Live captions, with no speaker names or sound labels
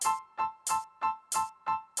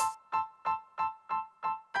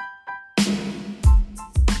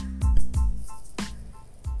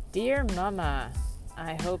Dear Mama,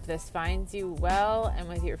 I hope this finds you well and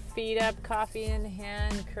with your feet up, coffee in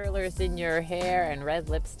hand, curlers in your hair, and red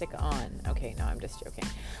lipstick on. Okay, no, I'm just joking.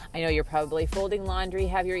 I know you're probably folding laundry,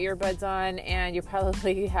 have your earbuds on, and you're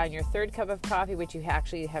probably having your third cup of coffee, which you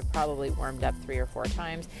actually have probably warmed up 3 or 4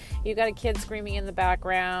 times. You've got a kid screaming in the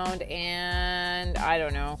background, and I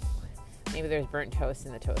don't know, maybe there's burnt toast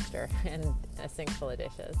in the toaster and a sink full of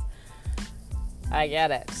dishes. I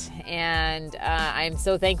get it. And I'm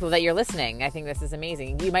so thankful that you're listening. I think this is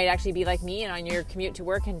amazing. You might actually be like me and on your commute to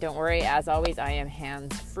work, and don't worry, as always, I am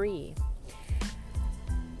hands-free.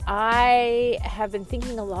 I have been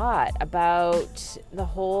thinking a lot about the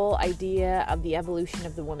whole idea of the evolution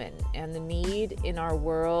of the woman and the need in our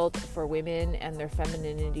world for women and their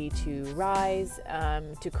femininity to rise,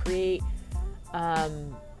 to create a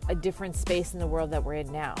different space in the world that we're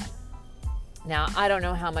in now. Now, I don't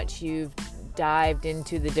know how much you've dived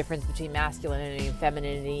into the difference between masculinity and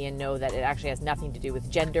femininity and know that it actually has nothing to do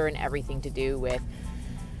with gender and everything to do with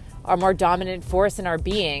our more dominant force in our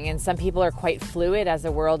being. And some people are quite fluid as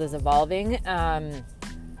the world is evolving,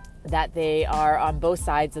 that they are on both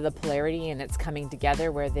sides of the polarity and it's coming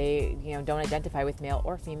together where they, don't identify with male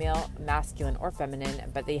or female, masculine or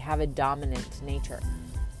feminine, but they have a dominant nature.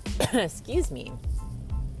 Excuse me.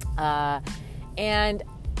 And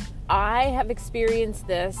I have experienced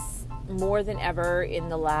this more than ever in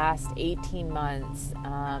the last 18 months.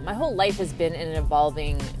 My whole life has been an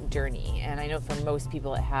evolving journey, and I know for most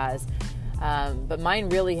people it has, but mine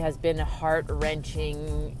really has been a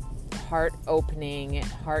heart-wrenching, heart-opening,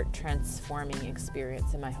 heart-transforming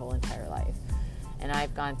experience in my whole entire life. And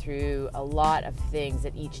I've gone through a lot of things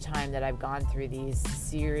at each time that I've gone through these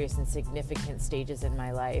serious and significant stages in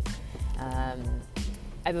my life.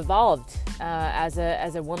 I've evolved as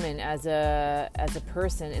a woman, as a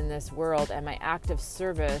person in this world, and my active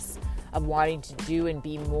service of wanting to do and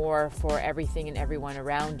be more for everything and everyone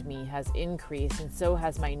around me has increased, and so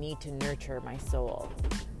has my need to nurture my soul.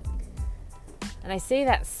 And I say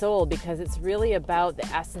that soul because it's really about the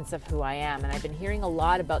essence of who I am, and I've been hearing a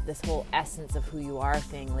lot about this whole essence of who you are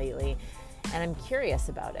thing lately. And I'm curious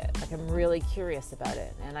about it. I'm really curious about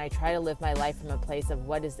it. And I try to live my life from a place of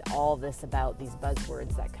what is all this about, these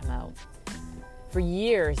buzzwords that come out. For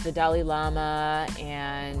years, the Dalai Lama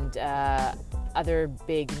and other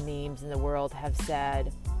big names in the world have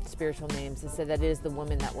said, spiritual names, have said that it is the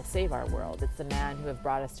woman that will save our world. It's the man who have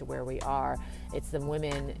brought us to where we are. It's the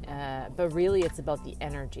women, but really it's about the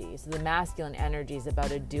energy. So the masculine energy is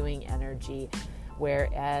about a doing energy,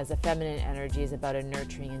 whereas a feminine energy is about a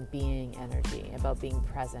nurturing and being energy, about being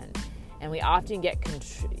present. And we often get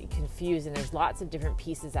confused, and there's lots of different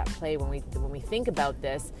pieces at play when we think about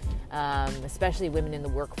this, especially women in the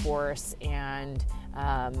workforce, and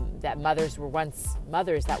that mothers were once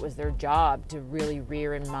mothers, that was their job, to really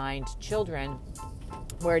rear and mind children,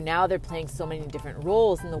 where now they're playing so many different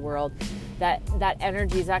roles in the world that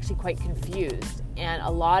energy is actually quite confused. And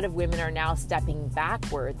a lot of women are now stepping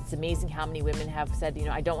backwards. It's amazing how many women have said,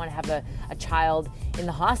 I don't want to have a child in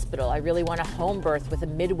the hospital. I really want a home birth with a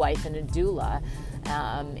midwife and a doula.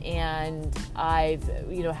 And I've,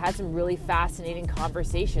 had some really fascinating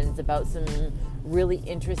conversations about some really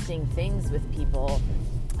interesting things with people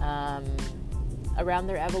around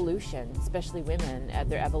their evolution, especially women at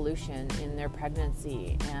their evolution in their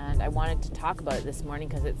pregnancy. And I wanted to talk about it this morning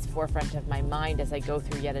because it's forefront of my mind as I go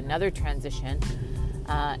through yet another transition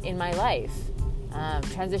in my life.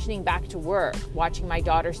 Transitioning back to work, watching my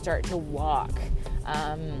daughter start to walk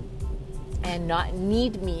and not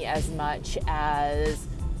need me as much as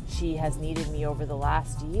she has needed me over the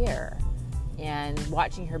last year, and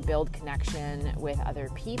watching her build connection with other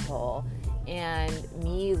people, and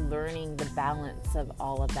me learning the balance of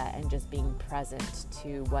all of that and just being present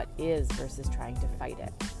to what is versus trying to fight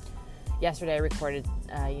it. Yesterday I recorded,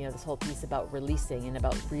 this whole piece about releasing and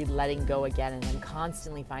about letting go again, and I'm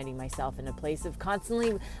constantly finding myself in a place of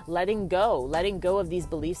constantly letting go of these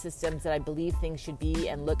belief systems that I believe things should be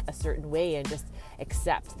and look a certain way, and just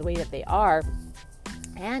accept the way that they are,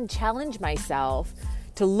 and challenge myself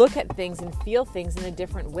to look at things and feel things in a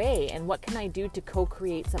different way. And what can I do to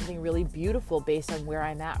co-create something really beautiful based on where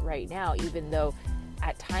I'm at right now, even though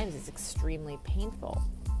at times it's extremely painful.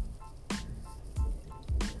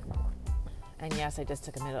 And yes, I just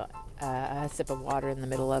took a sip of water in the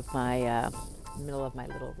middle of my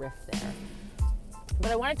little riff there.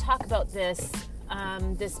 But I want to talk about this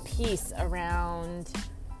piece around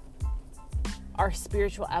our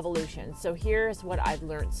spiritual evolution. So here's what I've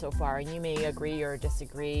learned so far, and you may agree or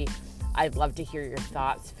disagree. I'd love to hear your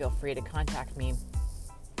thoughts. Feel free to contact me.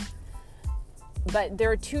 But there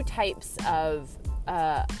are 2 types of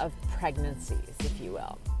pregnancies, if you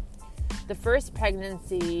will. The first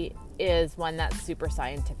pregnancy is one that's super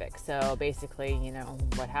scientific. So basically,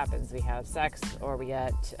 what happens? We have sex or we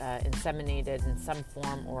get inseminated in some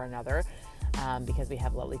form or another, because we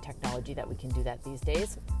have lovely technology that we can do that these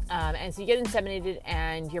days. And so you get inseminated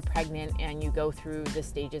and you're pregnant and you go through the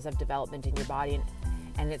stages of development in your body,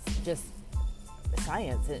 and it's just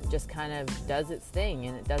science. It just kind of does its thing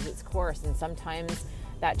and it does its course. And sometimes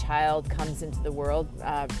that child comes into the world.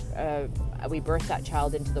 We birth that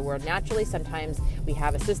child into the world naturally. Sometimes we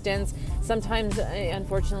have assistance. Sometimes,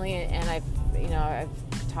 unfortunately, and I've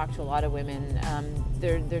talked to a lot of women,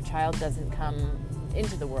 their child doesn't come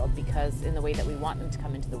into the world because in the way that we want them to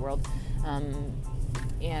come into the world,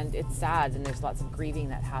 and it's sad. And there's lots of grieving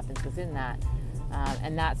that happens within that.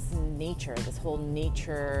 And that's nature, this whole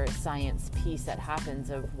nature science piece that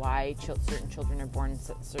happens of why certain children are born,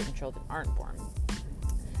 certain children aren't born.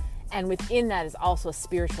 And within that is also a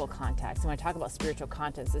spiritual context. And when I talk about spiritual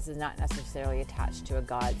context, this is not necessarily attached to a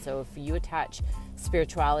God. So if you attach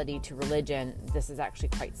spirituality to religion, this is actually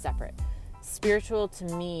quite separate. Spiritual to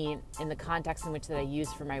me, in the context in which that I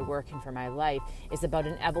use for my work and for my life, is about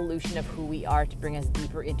an evolution of who we are to bring us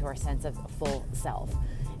deeper into our sense of full self.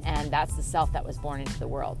 And that's the self that was born into the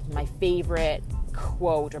world. My favorite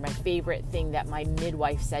quote, or my favorite thing that my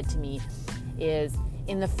midwife said to me is,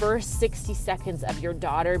 in the first 60 seconds of your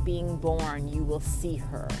daughter being born, you will see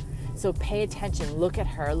her. So pay attention, look at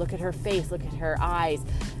her face, look at her eyes,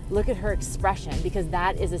 look at her expression, because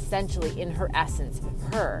that is essentially, in her essence,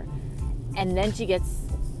 her. And then she gets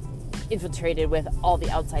infiltrated with all the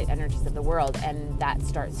outside energies of the world, and that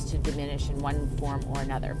starts to diminish in one form or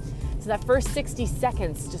another. So that first 60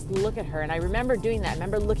 seconds, just look at her. And I remember doing that. I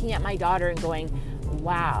remember looking at my daughter and going,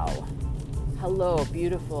 wow, hello,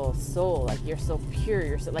 beautiful soul. Like, you're so pure.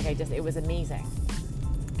 You're so, it was amazing.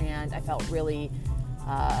 And I felt really,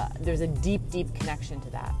 there's a deep, deep connection to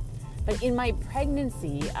that. But in my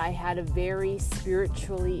pregnancy, I had a very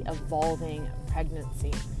spiritually evolving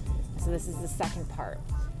pregnancy. So this is the second part.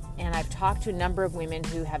 And I've talked to a number of women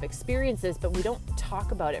who have experienced this, but we don't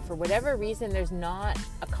talk about it. For whatever reason, there's not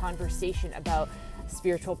a conversation about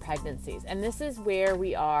spiritual pregnancies. And this is where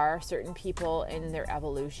we are, certain people in their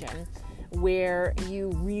evolution, where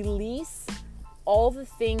you release all the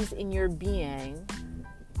things in your being,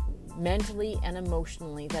 mentally and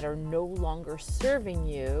emotionally, that are no longer serving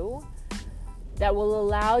you, that will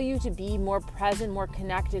allow you to be more present, more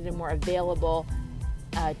connected, and more available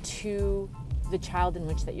to the child in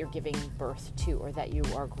which that you're giving birth to, or that you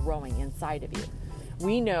are growing inside of you.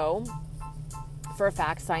 We know for a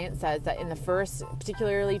fact, science says that in the first,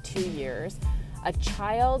 particularly 2 years, a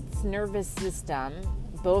child's nervous system,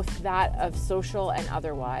 both that of social and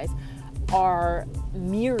otherwise, are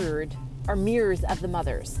mirrors of the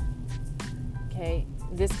mother's. Okay,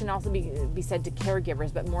 this can also be said to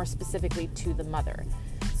caregivers, but more specifically to the mother.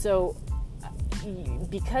 So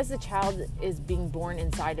because the child is being born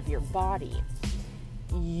inside of your body,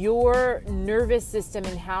 your nervous system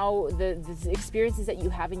and how the experiences that you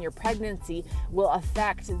have in your pregnancy will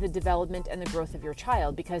affect the development and the growth of your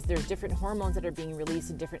child, because there's different hormones that are being released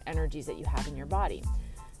and different energies that you have in your body.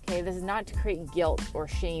 Okay, this is not to create guilt or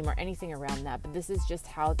shame or anything around that, but this is just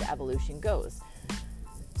how the evolution goes.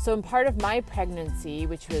 So in part of my pregnancy,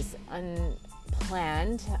 which was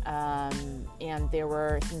unplanned, and there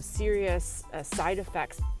were some serious side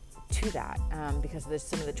effects to that, because of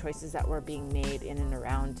some of the choices that were being made in and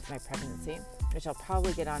around my pregnancy, which I'll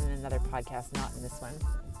probably get on in another podcast, not in this one.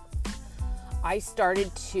 I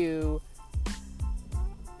started to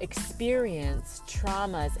experience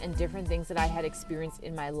traumas and different things that I had experienced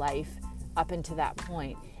in my life up until that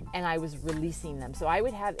point, and I was releasing them. So I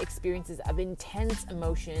would have experiences of intense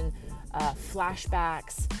emotion,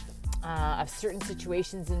 flashbacks of certain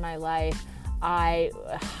situations in my life. I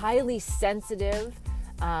highly sensitive,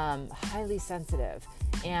 and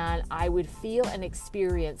I would feel and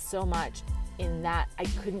experience so much in that I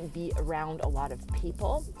couldn't be around a lot of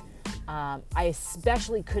people. I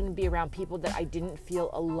especially couldn't be around people that I didn't feel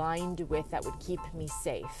aligned with, that would keep me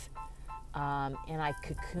safe. And I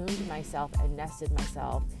cocooned myself and nested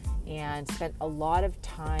myself and spent a lot of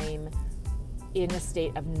time in a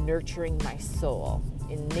state of nurturing my soul,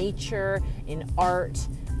 in nature, in art,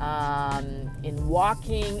 in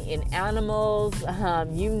walking, in animals,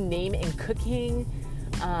 you name it, in cooking.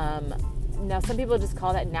 Now, some people just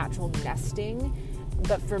call that natural nesting,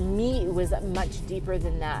 but for me, it was much deeper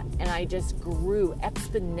than that. And I just grew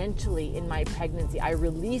exponentially in my pregnancy. I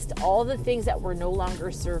released all the things that were no longer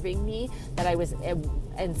serving me, that I was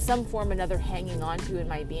in some form or another hanging on to in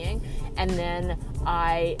my being. And then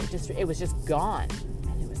it was just gone.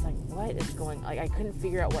 And it was like, what is going, like I couldn't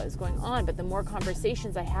figure out what was going on. But the more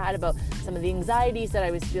conversations I had about some of the anxieties that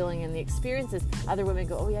I was feeling and the experiences, other women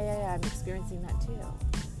go, oh yeah, I'm experiencing that too.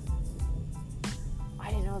 I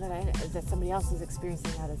didn't know that somebody else was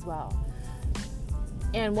experiencing that as well.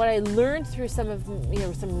 And what I learned through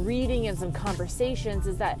some reading and some conversations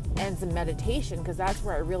is that, and some meditation, because that's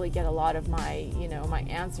where I really get a lot of my, my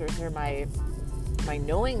answers or my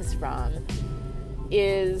knowings from,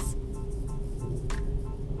 is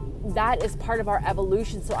that is part of our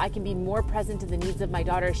evolution, so I can be more present to the needs of my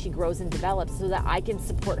daughter as she grows and develops, so that I can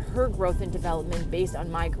support her growth and development based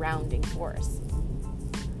on my grounding force.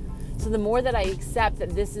 So the more that I accept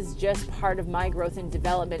that this is just part of my growth and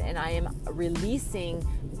development, and I am releasing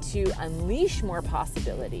to unleash more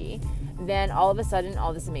possibility, then all of a sudden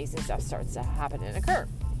all this amazing stuff starts to happen and occur.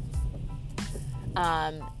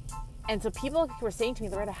 And so people were saying to me,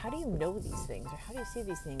 Loretta, how do you know these things? Or how do you see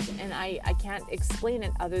these things? And I can't explain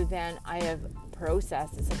it other than I have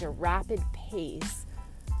processed at such a rapid pace.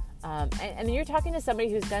 And you're talking to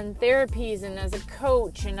somebody who's done therapies and as a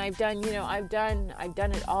coach, and I've done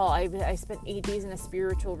it all. I spent 8 days in a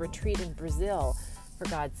spiritual retreat in Brazil, for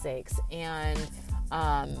God's sakes. And,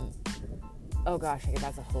 oh gosh,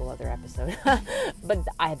 that's a whole other episode. But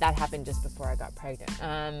that happened just before I got pregnant.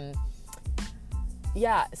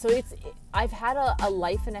 So I've had a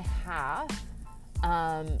life and a half,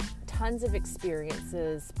 tons of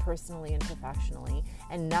experiences personally and professionally,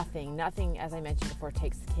 and nothing, as I mentioned before,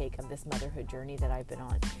 takes the cake of this motherhood journey that I've been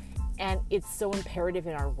on. And it's so imperative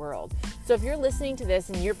in our world. So if you're listening to this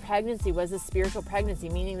and your pregnancy was a spiritual pregnancy,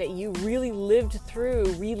 meaning that you really relived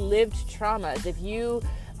traumas, if you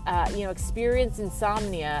experienced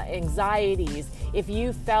insomnia, anxieties, if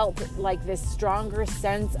you felt like this stronger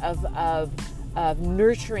sense of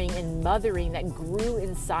nurturing and mothering that grew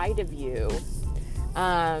inside of you.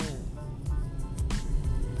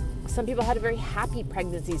 Some people had a very happy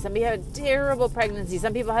pregnancy. Some people had a terrible pregnancy.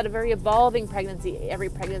 Some people had a very evolving pregnancy. Every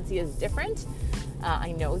pregnancy is different.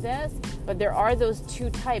 I know this, but there are those two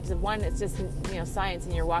types of one. It's just, science,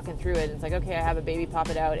 and you're walking through it. And it's like, okay, I have a baby, pop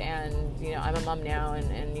it out. And, I'm a mom now,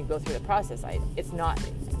 and you go through the process. It's not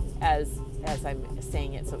as I'm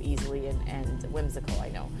saying it so easily and whimsical, I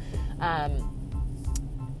know.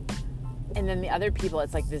 And then the other people,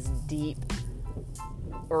 it's like this deep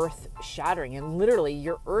earth shattering, and literally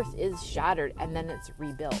your earth is shattered and then it's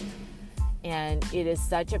rebuilt. And it is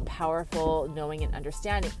such a powerful knowing and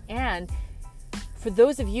understanding. And for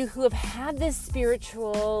those of you who have had this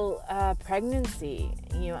spiritual pregnancy,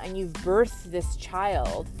 and you've birthed this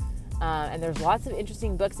child, and there's lots of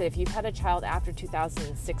interesting books that if you've had a child after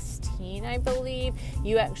 2016, I believe,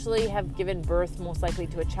 you actually have given birth most likely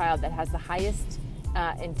to a child that has the highest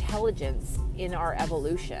intelligence in our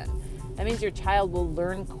evolution. That means your child will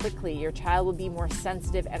learn quickly. Your child will be more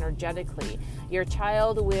sensitive energetically. Your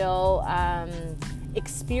child will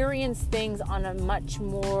experience things on a much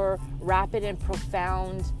more rapid and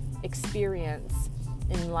profound experience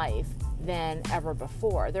in life than ever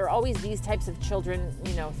before. There are always these types of children,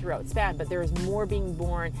 throughout span, but there is more being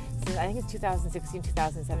born since, I think it's 2016,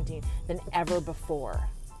 2017, than ever before.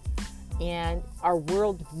 And our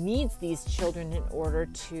world needs these children in order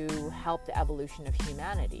to help the evolution of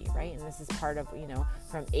humanity, right? And this is part of,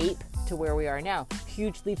 from ape to where we are now,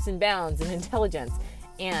 huge leaps and bounds in intelligence.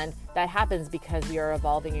 And that happens because we are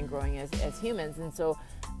evolving and growing as humans. And so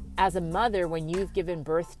as a mother, when you've given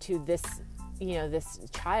birth to this, this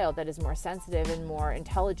child that is more sensitive and more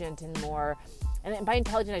intelligent and more, and by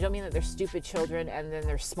intelligent, I don't mean that they're stupid children and then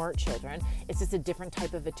they're smart children. It's just a different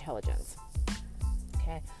type of intelligence.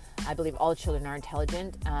 Okay. I believe all children are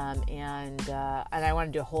intelligent, and I want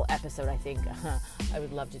to do a whole episode, I think. I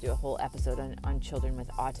would love to do a whole episode on children with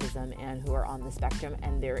autism and who are on the spectrum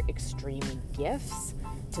and their extreme gifts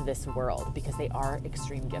to this world, because they are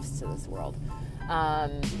extreme gifts to this world.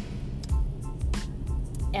 And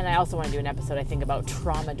I also want to do an episode, I think, about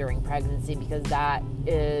trauma during pregnancy, because that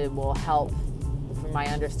will help, from my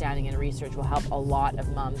understanding and research, will help a lot of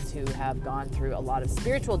moms who have gone through a lot of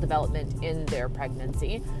spiritual development in their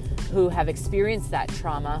pregnancy, who have experienced that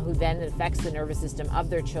trauma, who then affects the nervous system of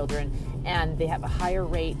their children, and they have a higher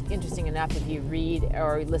rate. Interesting enough, if you read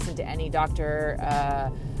or listen to any Dr.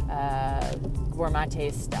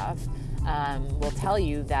 Gourmate's stuff, will tell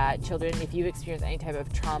you that children, if you experience any type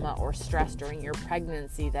of trauma or stress during your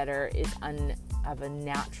pregnancy that is of a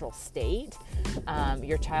natural state,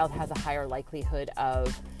 your child has a higher likelihood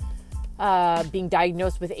of being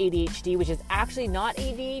diagnosed with ADHD, which is actually not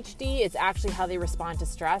ADHD. It's actually how they respond to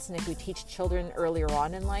stress. And if we teach children earlier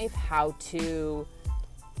on in life how to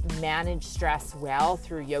manage stress well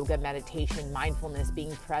through yoga, meditation, mindfulness,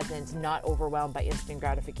 being present, not overwhelmed by instant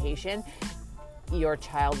gratification, your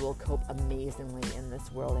child will cope amazingly in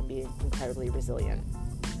this world and be incredibly resilient.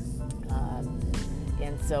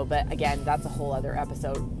 But again, that's a whole other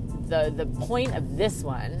episode. The point of this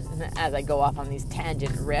one, as I go off on these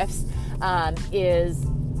tangent riffs, is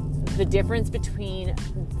the difference between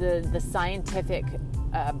the scientific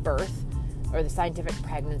birth or the scientific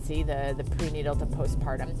pregnancy, the prenatal to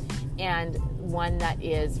postpartum, and one that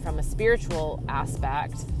is from a spiritual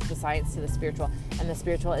aspect, the science to the spiritual, and the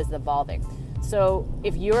spiritual is evolving. So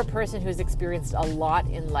if you're a person who's experienced a lot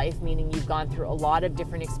in life, meaning you've gone through a lot of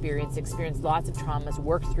different experiences, experienced lots of traumas,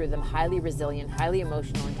 worked through them, highly resilient, highly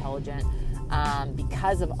emotional, intelligent,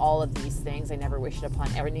 because of all of these things, I never wish it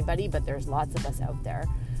upon anybody, but there's lots of us out there,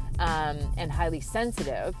 and highly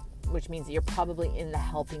sensitive, which means that you're probably in the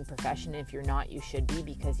helping profession. If you're not, you should be,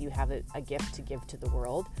 because you have a gift to give to the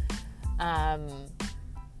world.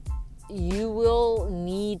 You will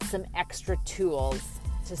need some extra tools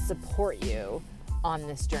to support you on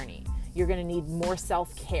this journey. You're going to need more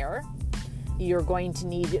self-care. You're going to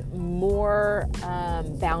need more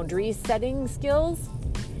boundary setting skills.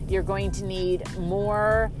 You're going to need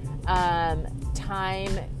more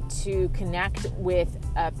time to connect with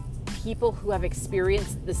people who have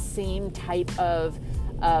experienced the same type of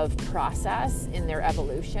process in their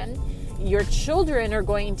evolution. Your children are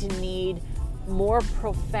going to need more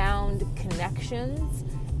profound connections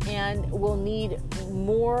and will need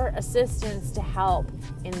more assistance to help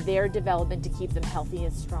in their development to keep them healthy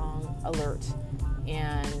and strong, alert,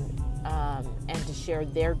 and to share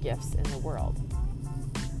their gifts in the world.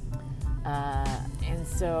 And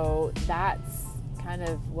so that's kind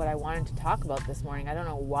of what I wanted to talk about this morning. I don't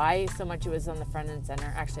know why so much it was on the front and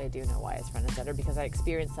center. Actually, I do know why it's front and center, because I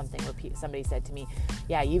experienced something where somebody said to me,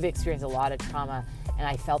 yeah, you've experienced a lot of trauma, and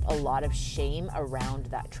I felt a lot of shame around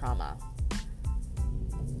that trauma.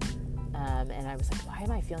 And I was like, why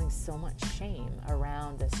am I feeling so much shame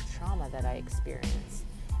around this trauma that I experienced?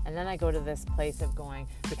 And then I go to this place of going,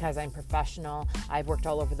 because I'm professional, I've worked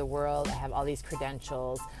all over the world, I have all these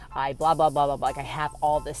credentials, I blah, blah, blah, blah, blah, like I have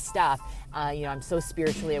all this stuff. I'm so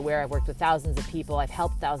spiritually aware, I've worked with thousands of people, I've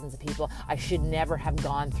helped thousands of people, I should never have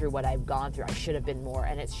gone through what I've gone through, I should have been more,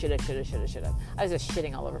 and it should have. I was just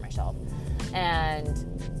shitting all over myself.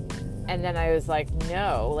 And then I was like,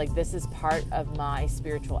 no, like this is part of my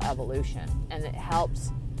spiritual evolution, and it helps.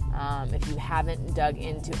 If you haven't dug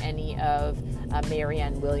into any of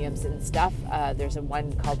Marianne Williamson's stuff, there's a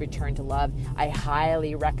one called Return to Love. I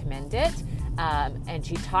highly recommend it. And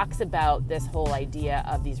she talks about this whole idea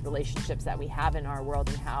of these relationships that we have in our world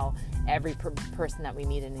and how every person that we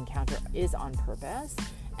meet and encounter is on purpose.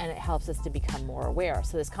 And it helps us to become more aware.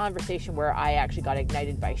 So this conversation where I actually got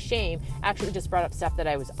ignited by shame actually just brought up stuff that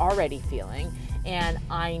I was already feeling, and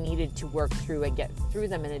I needed to work through and get through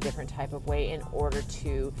them in a different type of way in order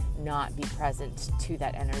to not be present to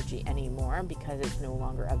that energy anymore, because it's no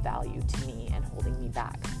longer of value to me and holding me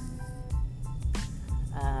back.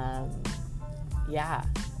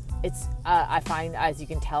 It's I find, as you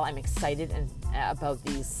can tell, I'm excited about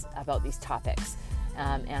these topics.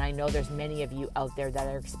 And I know there's many of you out there that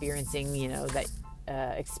are experiencing,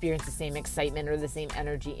 experience the same excitement or the same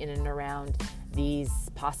energy in and around these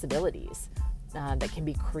possibilities that can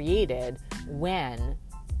be created when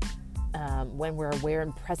we're aware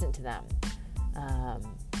and present to them.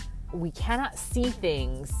 We cannot see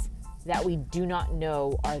things that we do not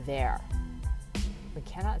know are there. We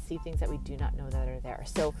cannot see things that we do not know that are there.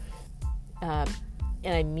 So, and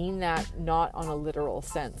I mean that not on a literal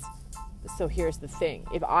sense. So here's the thing.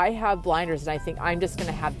 If I have blinders and I think I'm just going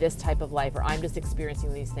to have this type of life, or I'm just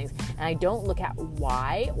experiencing these things, and I don't look at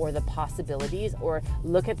why or the possibilities or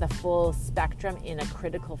look at the full spectrum in a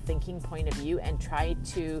critical thinking point of view and try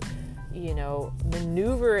to,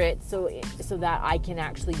 maneuver it so that I can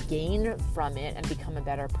actually gain from it and become a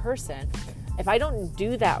better person. If I don't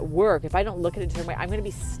do that work, if I don't look at it a certain way, I'm going to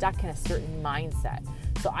be stuck in a certain mindset.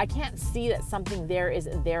 So I can't see that something there is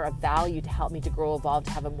there of value to help me to grow, evolve,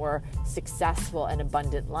 to have a more successful and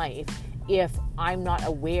abundant life if I'm not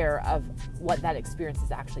aware of what that experience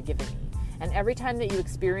is actually giving me. And every time that you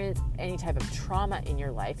experience any type of trauma in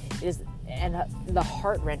your life, it is, and the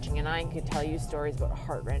heart-wrenching, and I could tell you stories about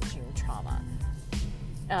heart-wrenching trauma.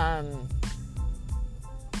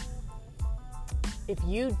 If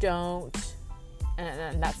you don't,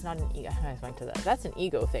 and that's not an ego, I was going to that, that's an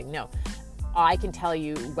ego thing, no. I can tell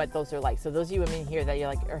you what those are like. So those of you women here that you're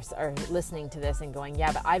like are listening to this and going,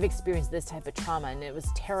 yeah, but I've experienced this type of trauma and it was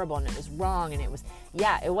terrible and it was wrong and it was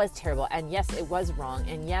terrible and yes, it was wrong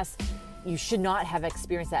and yes, You should not have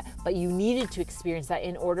experienced that, but you needed to experience that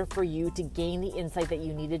in order for you to gain the insight that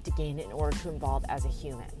you needed to gain in order to evolve as a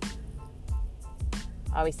human.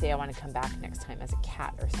 I always say I want to come back next time as a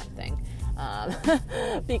cat or something,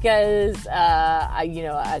 because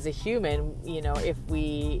as a human, if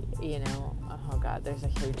we, oh God, there's a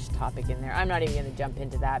huge topic in there. I'm not even going to jump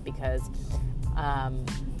into that because I'm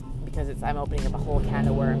opening up a whole can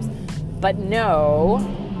of worms. But know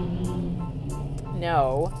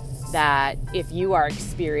that if you are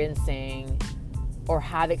experiencing or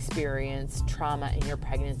have experienced trauma in your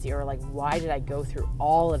pregnancy, or like, why did I go through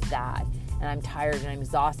all of that? And I'm tired and I'm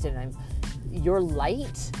exhausted, and your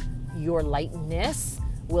lightness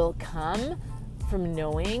will come from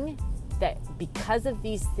knowing that because of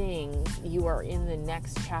these things, you are in the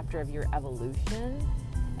next chapter of your evolution,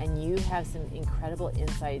 and you have some incredible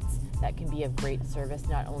insights that can be of great service,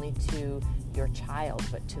 not only to your child,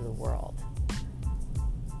 but to the world.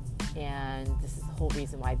 And this is the whole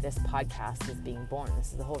reason why this podcast is being born.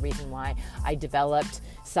 This is the whole reason why I developed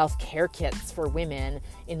self-care kits for women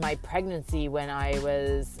in my pregnancy when I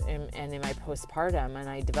was, and in my postpartum. And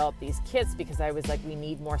I developed these kits because I was like, we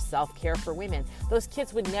need more self-care for women. Those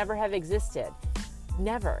kits would never have existed.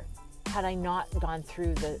 Never. Had I not gone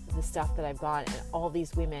through the stuff that I've gone, and all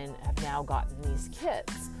these women have now gotten these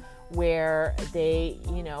kits where they,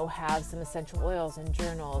 have some essential oils and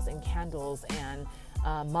journals and candles and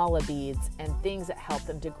mala beads and things that help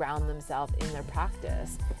them to ground themselves in their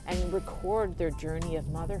practice and record their journey of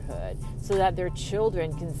motherhood so that their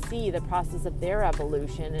children can see the process of their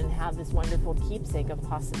evolution and have this wonderful keepsake of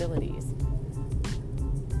possibilities.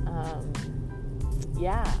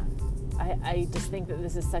 I just think that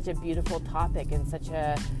this is such a beautiful topic and such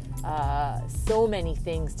so many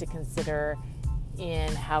things to consider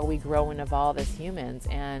in how we grow and evolve as humans,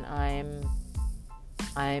 and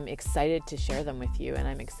I'm excited to share them with you, and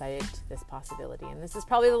I'm excited to this possibility. And this is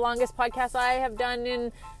probably the longest podcast I have done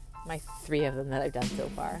in my 3 of them that I've done so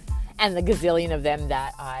far, and the gazillion of them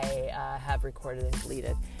that I have recorded and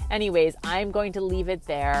deleted. Anyways, I'm going to leave it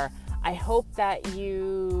there. I hope that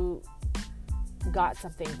you got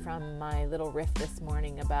something from my little riff this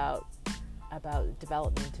morning about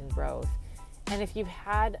development and growth. And if you've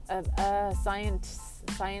had a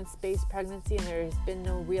science-based pregnancy and there's been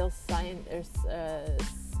no real science or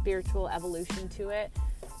spiritual evolution to it,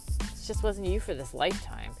 it just wasn't you for this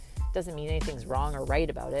lifetime. Doesn't mean anything's wrong or right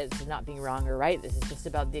about it. This is not being wrong or right. This is just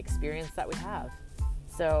about the experience that we have.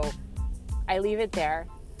 So I leave it there.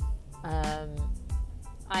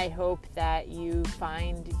 I hope that you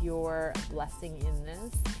find your blessing in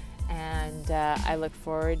this, and I look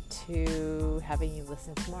forward to having you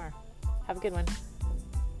listen to more. Have a good one.